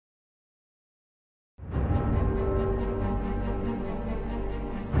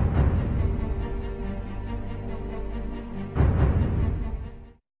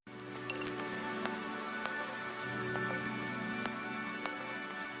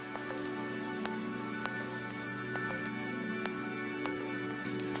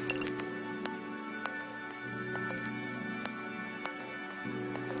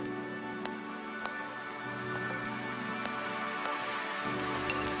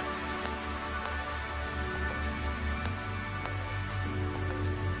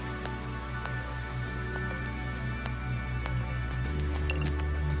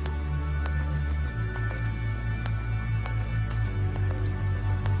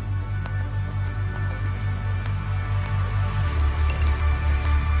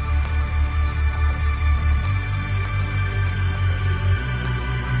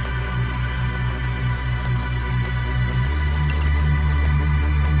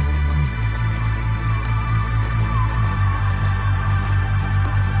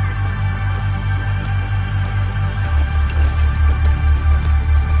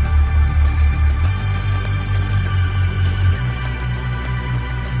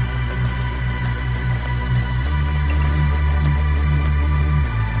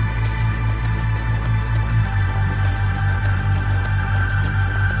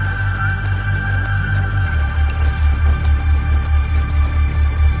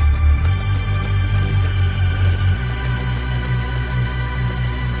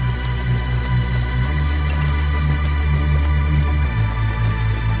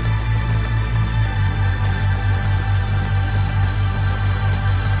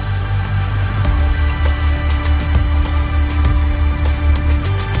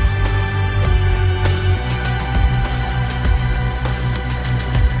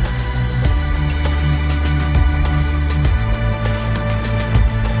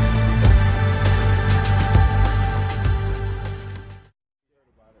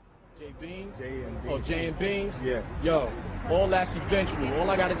Jay and Beans? Yeah. Yo, all that's eventual. All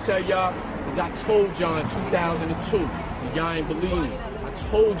I gotta tell y'all is I told y'all in 2002, and y'all ain't believe me. I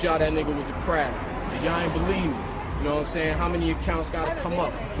told y'all that nigga was a crab, and y'all ain't believe me. You know what I'm saying? How many accounts gotta come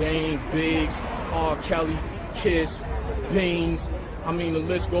up? Dame, Biggs, R. Kelly, Kiss, Beans. I mean, the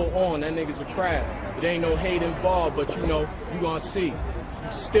list go on. That nigga's a crab. It ain't no hate involved, but you know, you gonna see.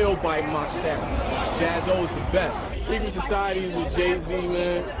 He's still biting my step. Jaz-O's the best. Secret Society with Jay-Z,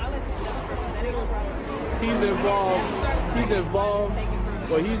 man. He's involved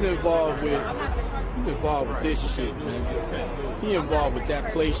with this shit, man. He involved with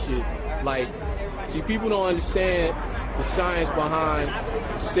that play shit. Like, see, people don't understand the science behind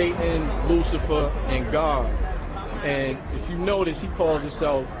Satan, Lucifer, and God. And if you notice, he calls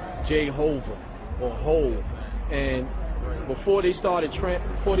himself Jehovah or Hove. And before they started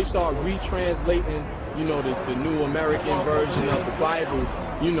retranslating, you know, the New American version of the Bible,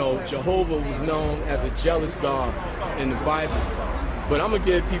 you know, Jehovah was known as a jealous God in the Bible. But I'm gonna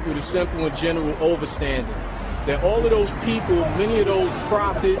give people the simple and general overstanding that all of those people, many of those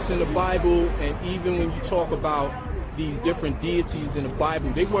prophets in the Bible, and even when you talk about these different deities in the Bible,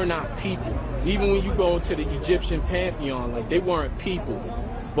 they were not people. Even when you go into the Egyptian pantheon, like, they weren't people.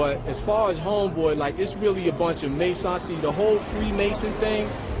 But as far as Homeboy, like, it's really a bunch of Masons. See, the whole Freemason thing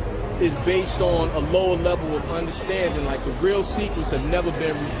is based on a lower level of understanding. Like, the real secrets have never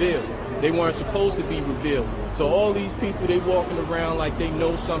been revealed. They weren't supposed to be revealed. So all these people, they walking around like they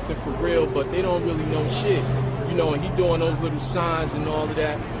know something for real, but they don't really know shit. You know, and he doing those little signs and all of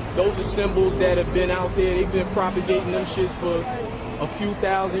that. Those are symbols that have been out there. They've been propagating them shits for a few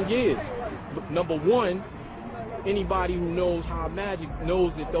thousand years. But number one, anybody who knows how magic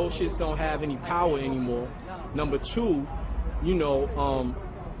knows that those shits don't have any power anymore. Number two, you know,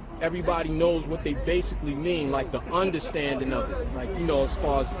 everybody knows what they basically mean, like the understanding of it. Like, you know, as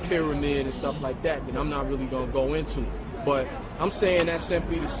far as the pyramid and stuff like that, that I'm not really gonna go into. But I'm saying that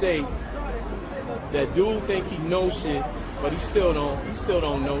simply to say that dude think he knows shit, but he still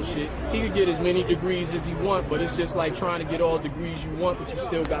don't know shit. He could get as many degrees as he want, but it's just like trying to get all degrees you want, but you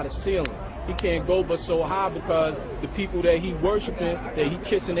still got a ceiling. He can't go but so high because the people that he worshiping, that he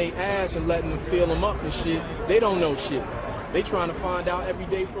kissing their ass and letting them feel him up and shit, they don't know shit. They trying to find out every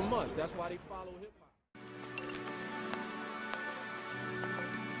day from us. That's why they follow hip-hop.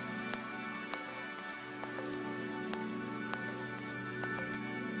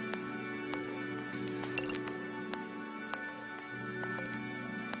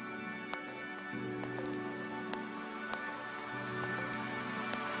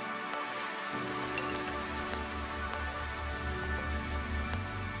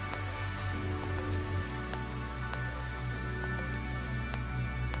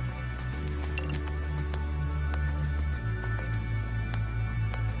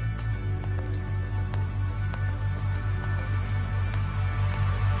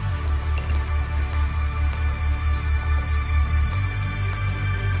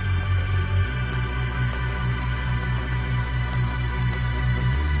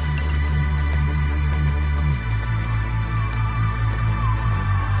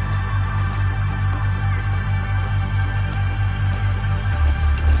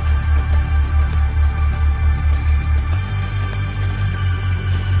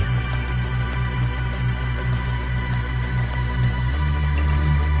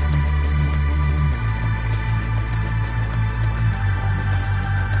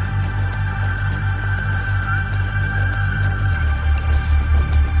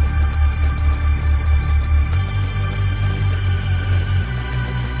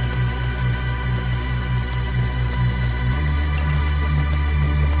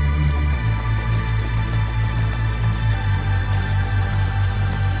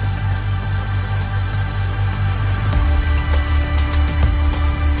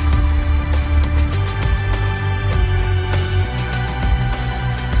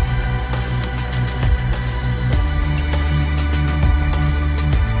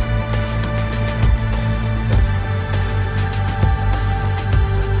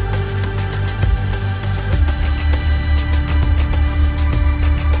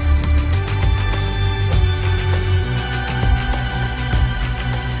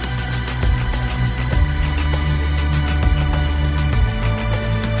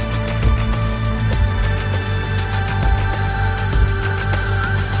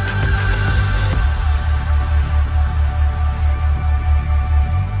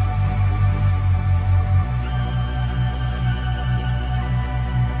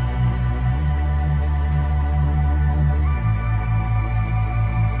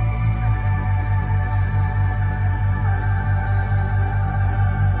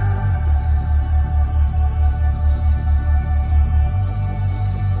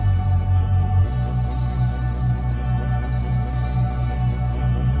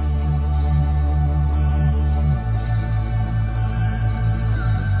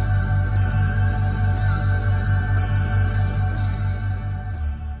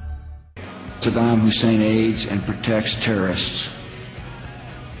 Saddam Hussein aids and protects terrorists,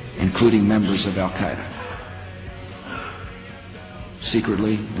 including members of Al-Qaeda.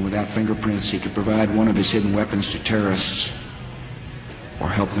 Secretly and without fingerprints, he could provide one of his hidden weapons to terrorists or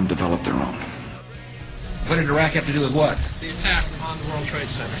help them develop their own. What did Iraq have to do with what? The attack on the World Trade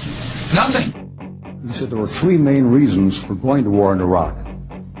Center. Nothing. He said there were three main reasons for going to war in Iraq.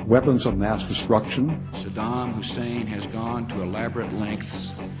 Weapons of mass destruction. Saddam Hussein has gone to elaborate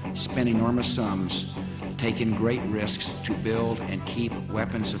lengths, spent enormous sums, taken great risks to build and keep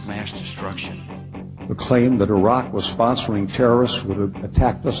weapons of mass destruction. The claim that Iraq was sponsoring terrorists who had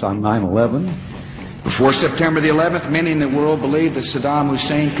attacked us on 9/11. Before September the 11th, many in the world believed that Saddam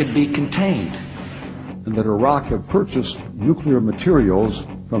Hussein could be contained. And that Iraq had purchased nuclear materials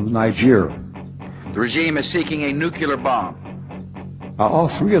from Niger. The regime is seeking a nuclear bomb. All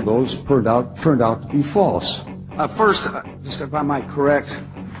three of those turned out to be false. First, just if I might correct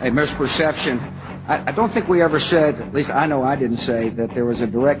a misperception, I don't think we ever said, at least I know I didn't say, that there was a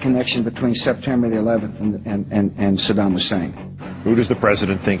direct connection between September the 11th and Saddam Hussein. Who does the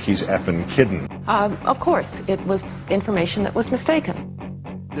president think he's effing kidding? Of course, it was information that was mistaken.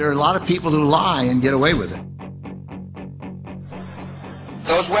 There are a lot of people who lie and get away with it.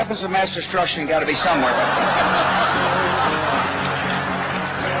 Those weapons of mass destruction got to be somewhere.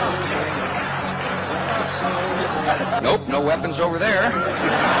 Nope, no weapons over there.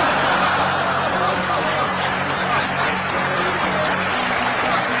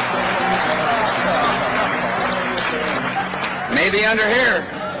 Maybe under here.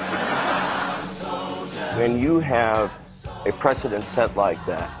 When you have a precedent set like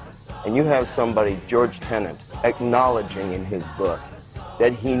that, and you have somebody, George Tenet, acknowledging in his book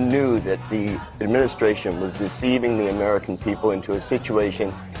that he knew that the administration was deceiving the American people into a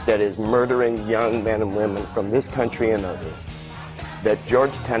situation that is murdering young men and women from this country and others, that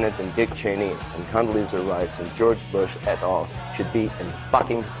George Tenet and Dick Cheney and Condoleezza Rice and George Bush et al. Should be in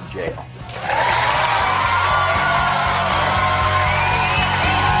fucking jail.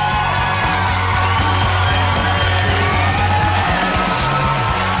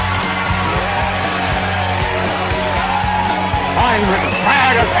 I'm as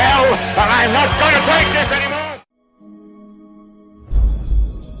mad as hell, and I'm not going